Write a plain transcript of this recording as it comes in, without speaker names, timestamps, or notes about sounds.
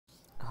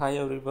Hi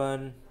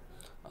everyone,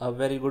 a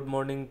very good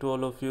morning to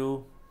all of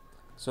you.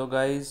 So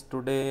guys,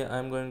 today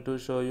I'm going to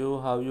show you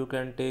how you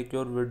can take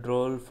your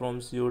withdrawal from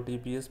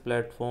cotps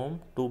platform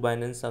to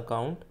Binance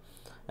account,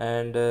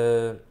 and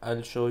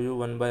I'll show you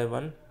one by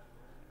one.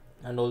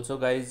 And also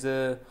guys,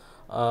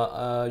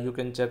 you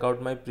can check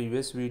out my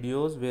previous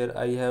videos where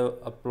I have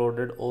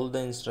uploaded all the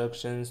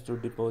instructions to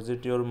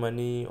deposit your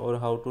money or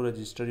how to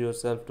register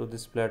yourself to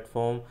this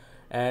platform,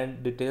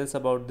 and details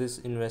about this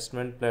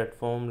investment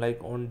platform.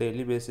 Like on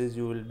daily basis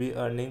you will be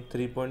earning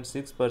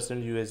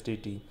 3.6%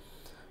 USDT.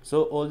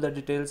 So all the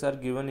details are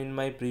given in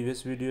my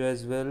previous video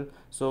as well.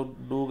 So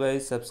do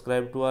guys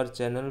subscribe to our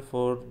channel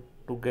for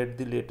to get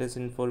the latest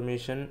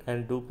information,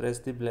 and do press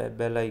the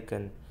bell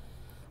icon.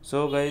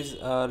 So guys,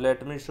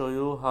 let me show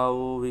you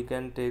how we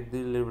can take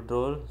the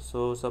withdrawal.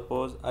 So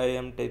suppose I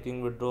am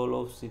taking withdrawal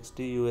of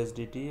 60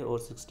 USDT or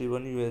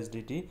 61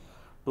 USDT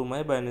to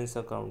my Binance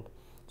account.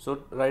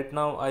 So right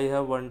now I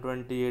have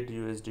 128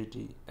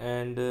 USDT,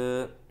 and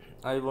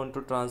I want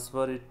to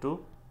transfer it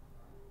to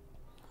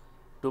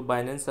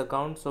Binance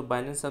account. So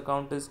Binance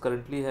account is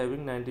currently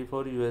having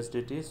 94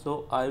 USDT,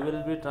 so I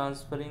will be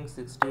transferring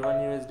 61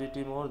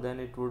 USDT more.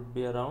 Then it would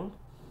be around,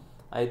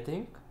 I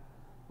think,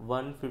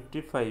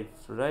 155,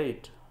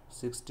 right?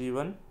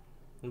 61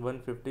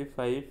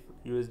 155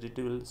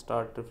 USDT will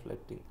start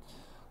reflecting.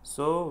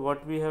 So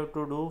what we have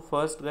to do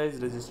first,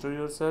 guys, register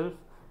yourself,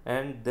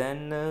 and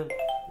then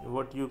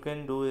what you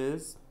can do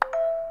is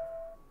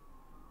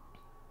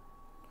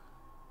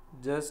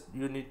just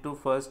you need to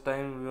first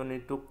time you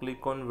need to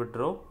click on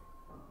withdraw,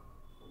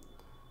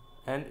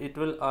 and it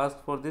will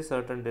ask for the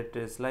certain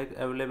details like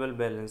available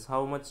balance,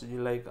 how much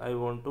like I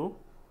want to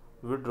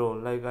withdraw.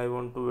 Like I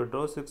want to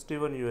withdraw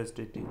 61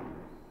 USDT.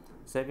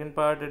 Second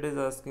part, it is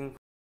asking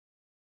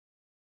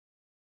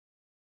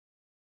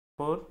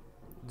for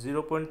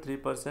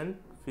 0.3%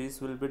 fees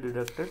will be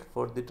deducted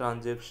for the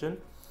transaction.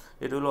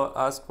 It will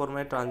ask for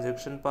my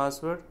transaction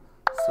password,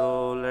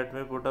 so let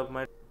me put up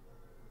my.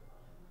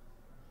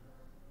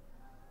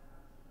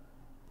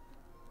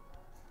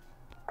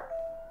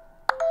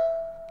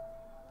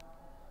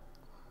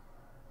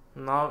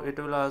 Now it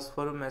will ask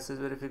for a message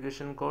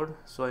verification code,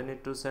 so I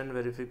need to send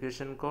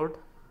verification code.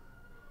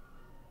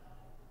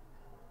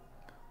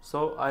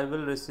 So I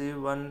will receive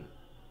one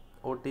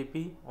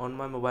OTP on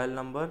my mobile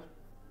number.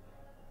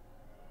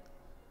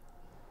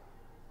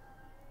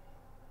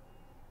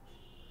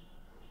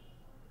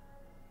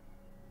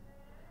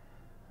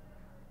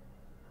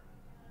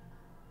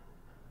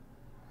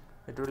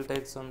 It will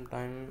take some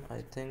time,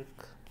 I think.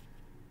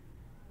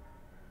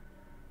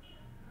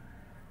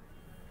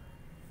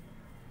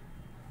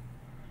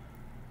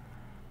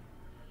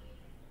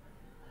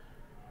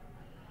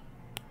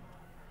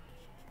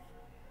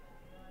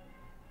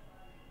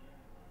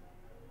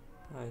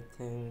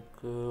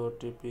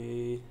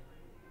 OTP,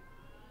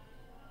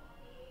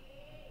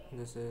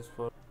 this is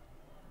for,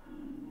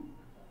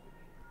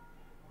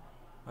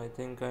 I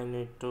think I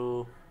need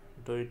to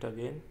do it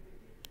again.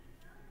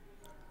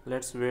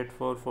 Let's wait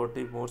for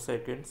 40 more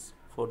seconds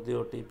for the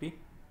OTP.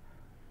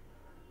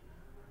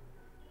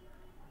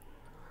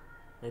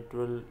 It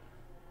will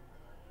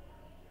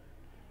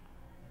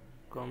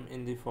come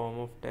in the form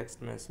of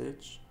text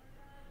message.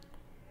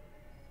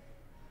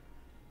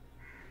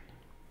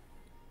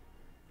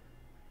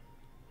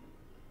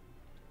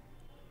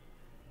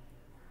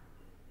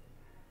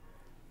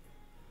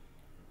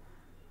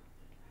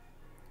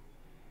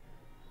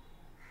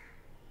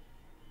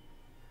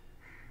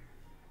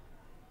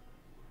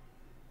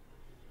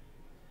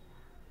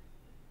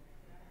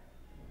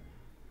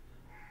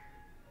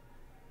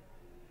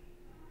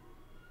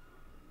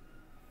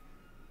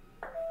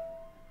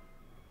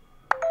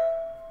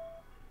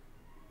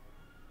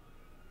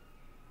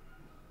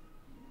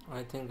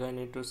 I think I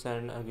need to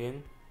send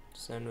again,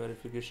 send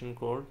verification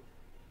code.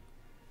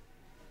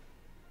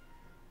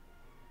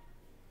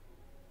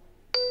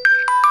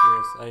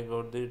 Yes, I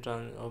got the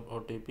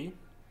OTP.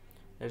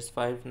 It's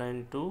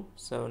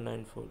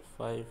 592794.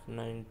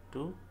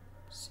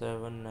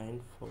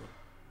 592794.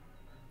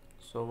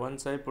 So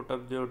once I put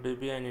up the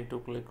OTP, I need to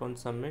click on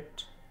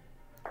submit.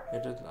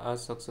 It will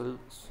ask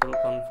successful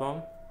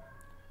confirm.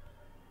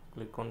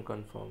 Click on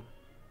confirm.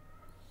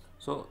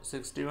 So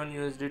 61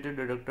 USDT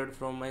deducted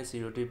from my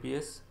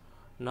cotps.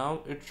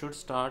 Now it should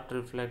start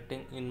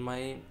reflecting in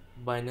my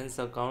Binance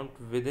account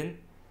within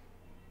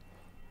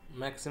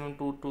maximum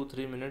 2 to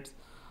 3 minutes.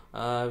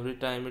 Every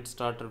time it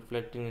start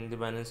reflecting in the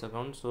Binance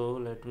account. So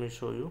let me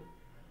show you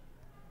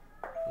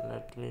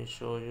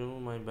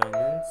my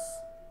Binance.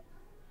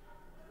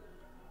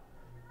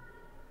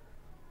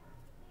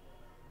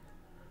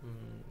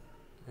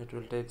 It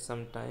will take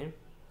some time,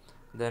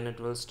 then it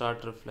will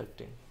start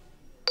reflecting.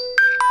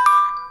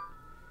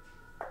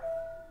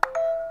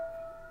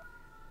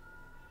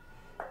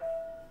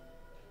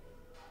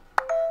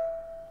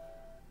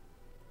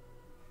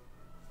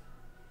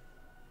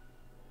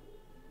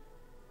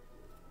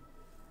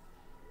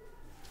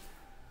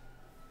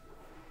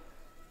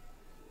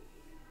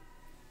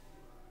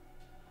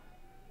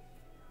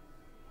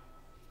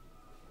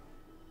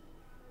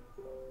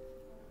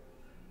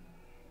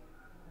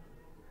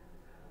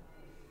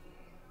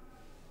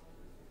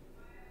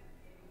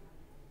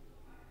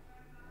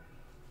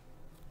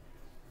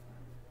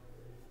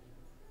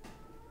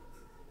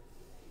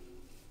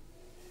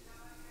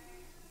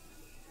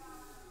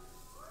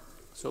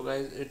 So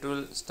guys, it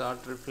will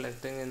start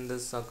reflecting in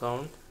this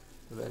account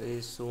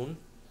very soon.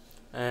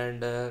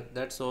 And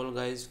that's all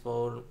guys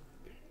for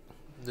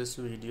this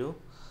video.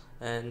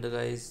 And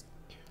guys,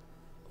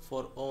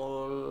 for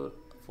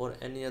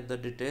any other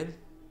detail,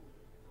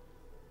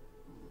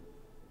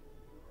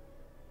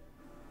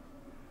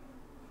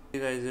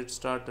 guys, it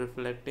start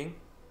reflecting.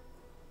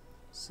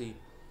 See,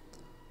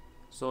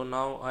 so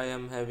now I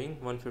am having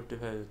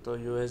 155. So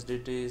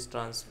USDT is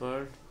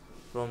transferred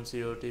from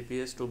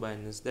cotps to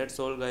binance. That's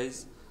all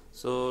guys.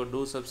 So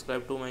do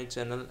subscribe to my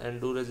channel and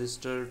do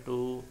register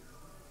to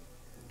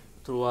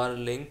through our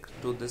link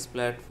to this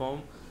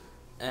platform,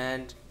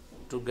 and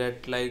to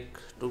get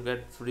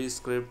free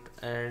script,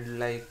 and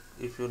like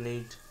if you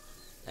need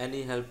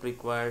any help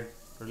required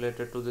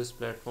related to this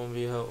platform,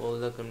 we have all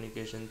the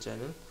communication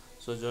channel.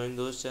 So join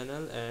those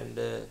channel, and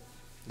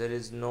there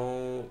is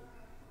no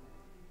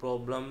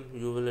problem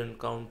you will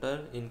encounter.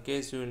 In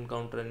case you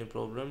encounter any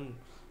problem,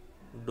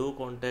 do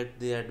contact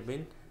the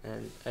admin,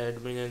 and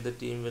admin and the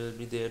team will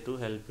be there to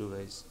help you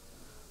guys.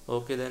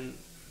 Okay then,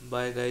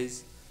 bye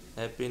guys,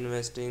 happy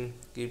investing,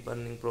 keep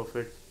earning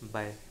profit,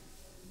 bye.